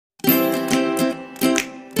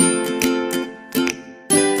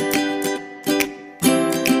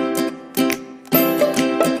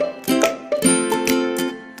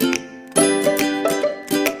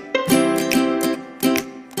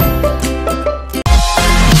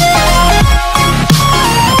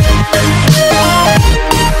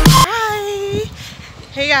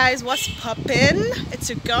what's poppin'? It's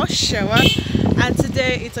your girl Shewa, and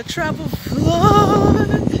today it's a travel vlog.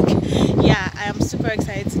 Yeah, I am super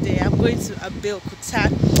excited today. I'm going to Abeokuta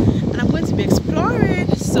and I'm going to be exploring.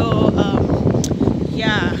 So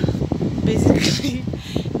yeah, basically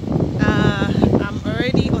I'm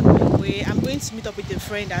already on my way. I'm going to meet up with a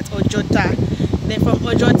friend at Ojota. Then from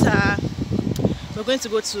Ojota we're going to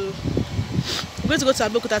go to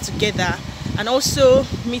Abeokuta together, and also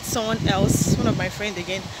meet someone else, one of my friends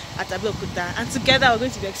again, at Abeokuta, and together we're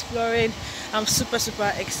going to be exploring. I'm super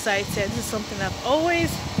excited. This is something I've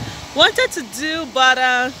always wanted to do, but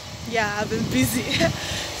yeah, I've been busy.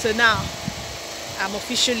 So now I'm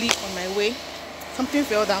officially on my way. Something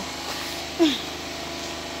fell down.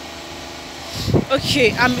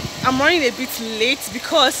 Okay, I'm running a bit late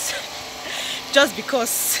because just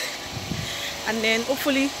because, and then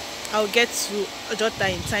hopefully I'll get to Ojota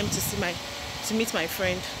in time to meet my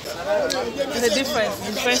friend. There's a difference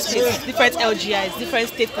in different states, different LGIs, different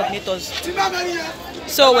state coordinators.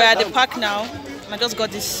 So we're at the park now, and I just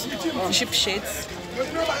got this cheap shades.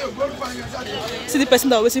 See the person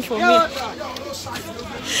that was waiting for me.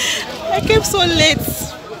 I came so late.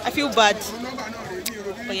 I feel bad.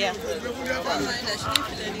 But yeah. Don't mind that.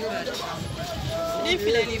 She didn't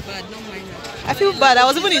feel any bad. Don't mind that. I feel bad. I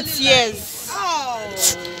was even in tears. Oh.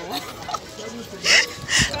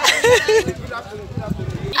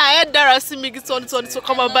 I had Dara see me to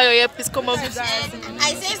come and buy your earpiece. Come on. I said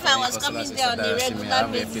if I was coming there on a regular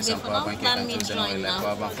basis, they would not plan me join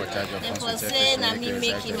now. They for saying I mean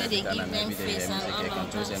make you know they give them face and all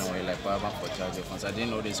of that. I didn't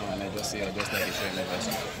know this one. I just say I just like to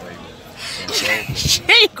show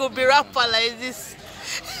you. You could be rapper like this.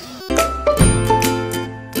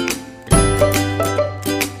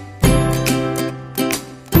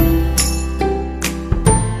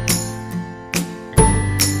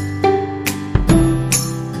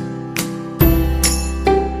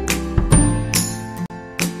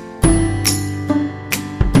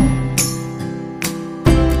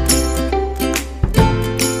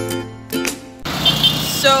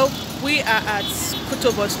 So we are at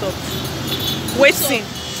Kuto bus stop, waiting.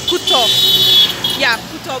 Kuto, yeah,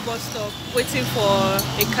 Kuto bus stop, waiting for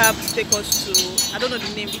a cab to take us to, I don't know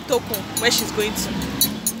the name, Itoko, where she's going to.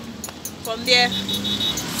 From there,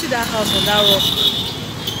 see that house on that rock.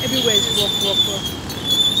 Everywhere is rock.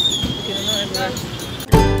 Okay, not everywhere.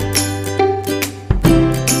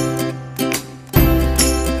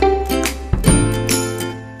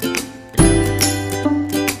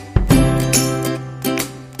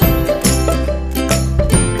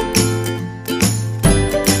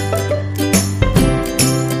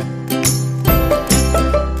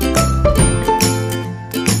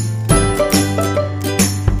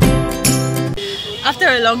 After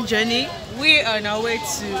a long journey, we are on our way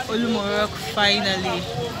to Olumo Rock finally.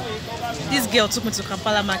 This girl took me to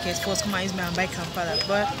Kampala market first, come and use me and buy Kampala,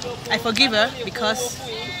 but I forgive her because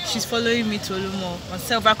she's following me to Olumo on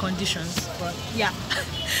several conditions. But yeah,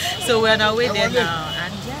 so we're on our way there now,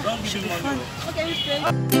 and yeah, it should be fun. Okay,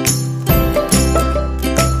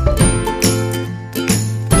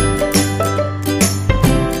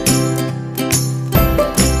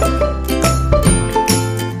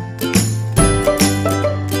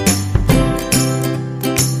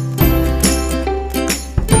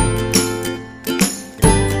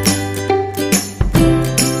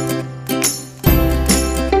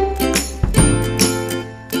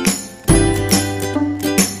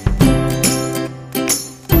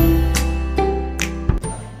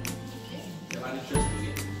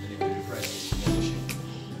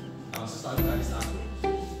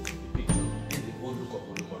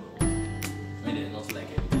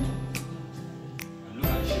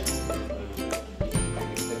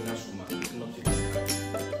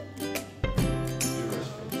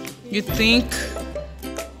 you think?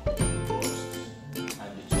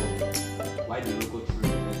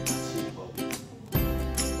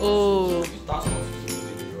 Oh.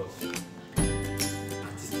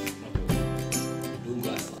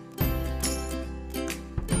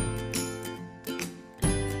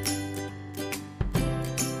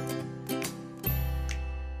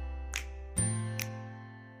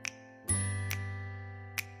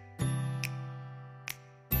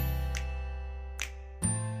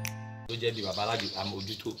 I'm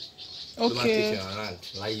Oduto. Okay.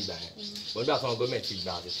 But that's one government is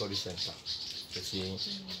the tourist center. You see,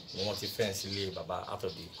 we want to fence Baba out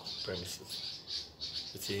of the premises.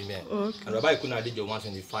 You see, man. Okay. And Baba could not do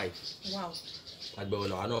 125. Wow. I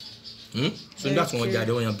know. So that's one guy.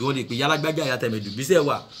 Don't build it. Yala baga ya tell me do. Be say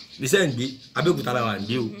what? Be say be. Abeokuta la wan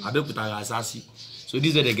do. Abeokuta la asasi. So this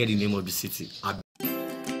is where they get the name of the city.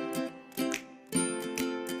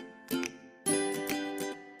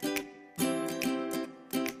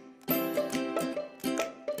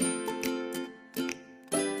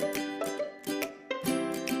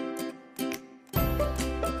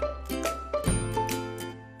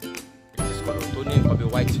 Tony could be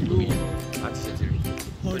white Louis, anti-chetiri.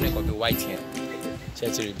 Tony could be white here.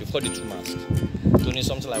 Chetiri, before the two masks. Tony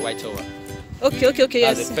something like white over. Okay, That's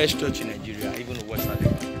yes. the first church in Nigeria, even in West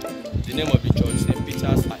Africa. The name of the church is St.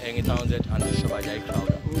 Peter's at Engitownset and the Shobajai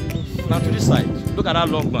Crowder. Now to this side, look at that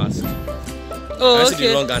long mask. Oh, see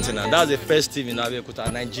the long antenna. That's the first TV in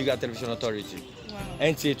Abeokuta, Nigeria Television Authority. Wow.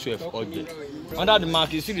 NTA 12 audio. Under the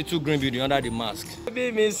mask, you see the two green buildings under the mask.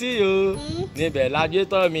 Baby, me see you. Níbẹ̀ lájẹ́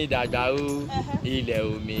tọ́ mi dàgbà o. Ilẹ̀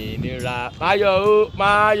òmìnira.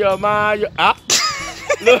 Mayo. Ah.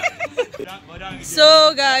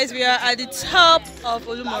 So guys, we are at the top of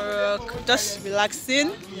Olumo Rock, just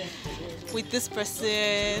relaxing with this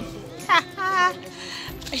person.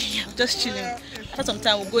 Just chilling. After some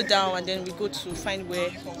time, we'll go down and then we go to find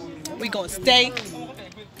where we're gonna stay.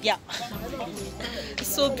 Yeah. It's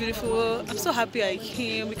so beautiful. I'm so happy I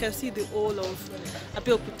came. We can see the whole of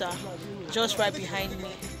Abeokuta just right behind me.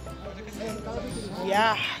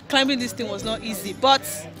 Yeah, climbing this thing was not easy, but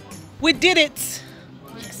we did it.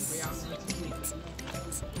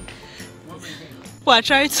 People are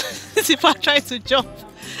trying to jump.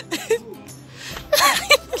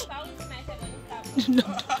 No.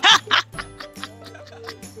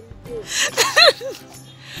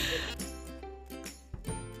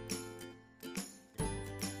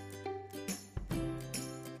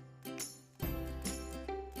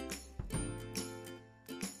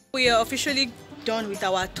 We are officially done with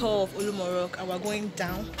our tour of Olumo Rock and we're going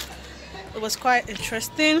down. It was quite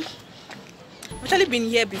interesting. I've actually been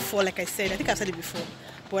here before, like I said. I think I've said it before,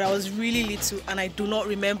 but I was really little and I do not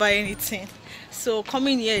remember anything. So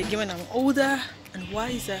coming here again when I'm older and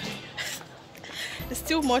wiser, it's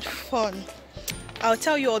still much fun. I'll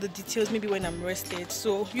tell you all the details maybe when I'm rested,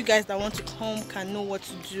 so you guys that want to come can know what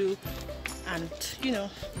to do and, you know,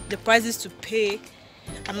 the prices to pay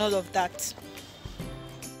and all of that.